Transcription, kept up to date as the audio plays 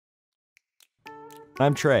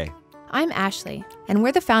I'm Trey. I'm Ashley, and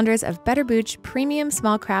we're the founders of Better Booch Premium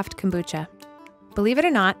Small Craft Kombucha. Believe it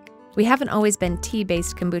or not, we haven't always been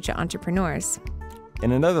tea-based kombucha entrepreneurs.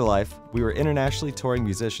 In another life, we were internationally touring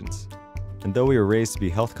musicians. And though we were raised to be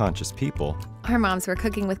health-conscious people, Our moms were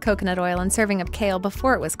cooking with coconut oil and serving up kale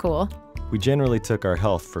before it was cool. we generally took our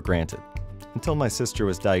health for granted. Until my sister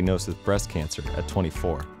was diagnosed with breast cancer at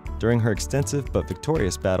 24. During her extensive but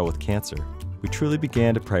victorious battle with cancer, we truly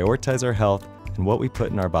began to prioritize our health and what we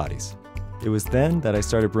put in our bodies. It was then that I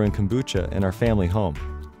started brewing kombucha in our family home.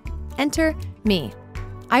 Enter me.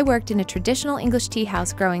 I worked in a traditional English tea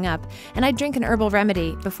house growing up, and I'd drink an herbal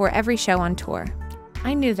remedy before every show on tour.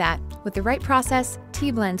 I knew that, with the right process,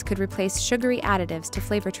 tea blends could replace sugary additives to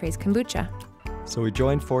flavor Trey's kombucha. So we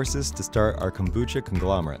joined forces to start our kombucha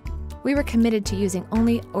conglomerate. We were committed to using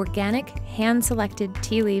only organic, hand-selected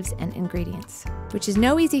tea leaves and ingredients, which is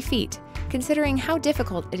no easy feat, considering how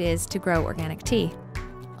difficult it is to grow organic tea.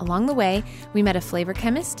 Along the way, we met a flavor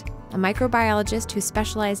chemist, a microbiologist who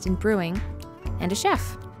specialized in brewing, and a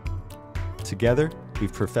chef. Together,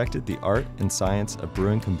 we've perfected the art and science of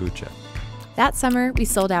brewing kombucha. That summer, we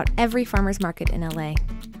sold out every farmer's market in LA.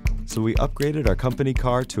 So we upgraded our company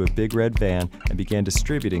car to a big red van and began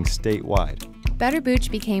distributing statewide. Better Booch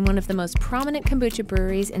became one of the most prominent kombucha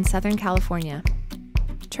breweries in Southern California.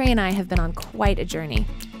 Trey and I have been on quite a journey.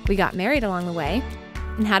 We got married along the way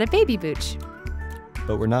and had a baby Booch.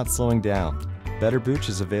 But we're not slowing down. Better Booch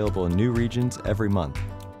is available in new regions every month.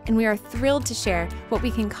 And we are thrilled to share what we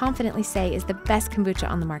can confidently say is the best kombucha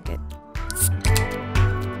on the market.